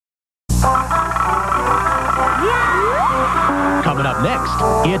Coming up next,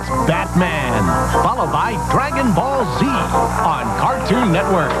 it's Batman, followed by Dragon Ball Z on Cartoon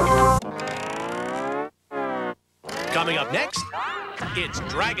Network. Coming up next, it's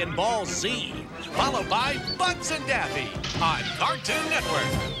Dragon Ball Z, followed by Bugs and Daffy on Cartoon Network.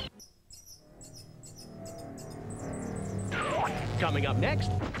 Coming up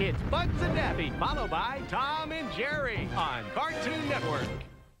next, it's Bugs and Daffy, followed by Tom and Jerry on Cartoon Network.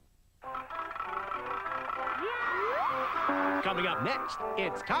 Coming up next,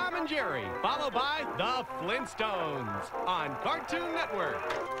 it's Tom and Jerry, followed by The Flintstones on Cartoon Network.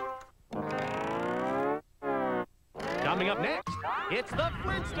 Coming up next, it's The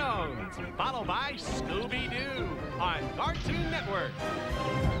Flintstones, followed by Scooby-Doo on Cartoon Network.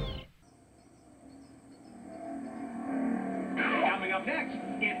 Coming up next,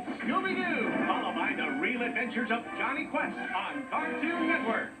 it's Scooby-Doo, followed by The Real Adventures of Johnny Quest on Cartoon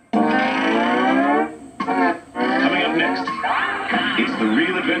Network. Coming up next, it's The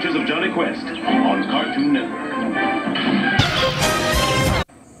Real Adventures of Johnny Quest on Cartoon Network.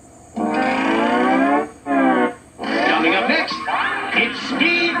 Coming up next, it's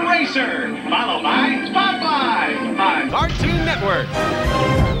Speed Racer, followed by Popeye on Cartoon Network.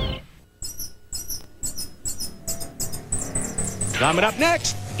 Coming up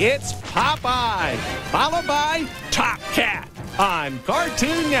next, it's Popeye, followed by Top Cat on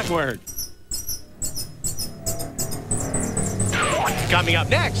Cartoon Network. Coming up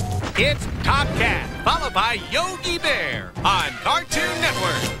next, it's Top Cat, followed by Yogi Bear on Cartoon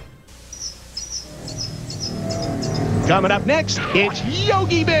Network. Coming up next, it's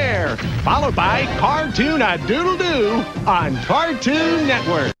Yogi Bear, followed by Cartoon-a-Doodle-Doo on Cartoon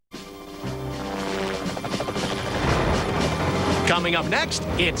Network. Coming up next,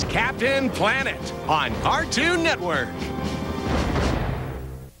 it's Captain Planet on Cartoon Network.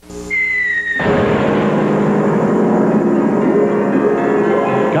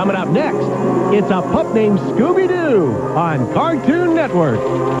 Coming up next, it's a pup named Scooby-Doo on Cartoon Network.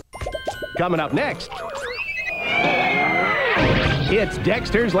 Coming up next, it's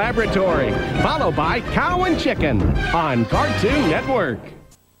Dexter's Laboratory, followed by Cow and Chicken on Cartoon Network.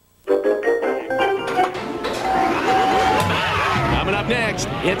 Coming up next,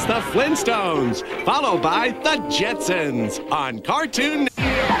 it's the Flintstones, followed by the Jetsons on Cartoon Network.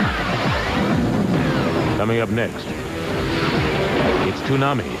 Coming up next, it's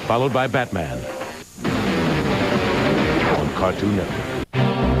Toonami, followed by Batman on Cartoon Network.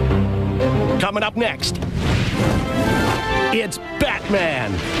 Coming up next, it's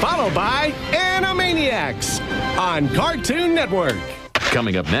Batman, followed by Animaniacs on Cartoon Network.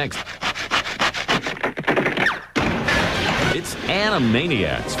 Coming up next, it's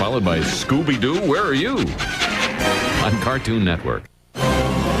Animaniacs, followed by Scooby-Doo, Where Are You? On Cartoon Network.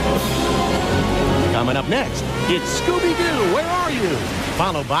 Coming up next, it's Scooby-Doo, Where Are You?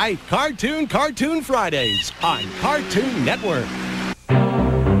 Followed by Cartoon Fridays on Cartoon Network.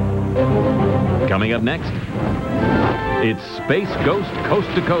 Coming up next, it's Space Ghost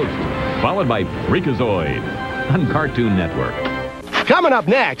Coast to Coast, followed by Freakazoid on Cartoon Network. Coming up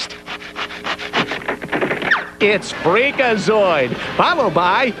next, it's Freakazoid, followed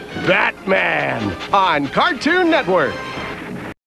by Batman on Cartoon Network.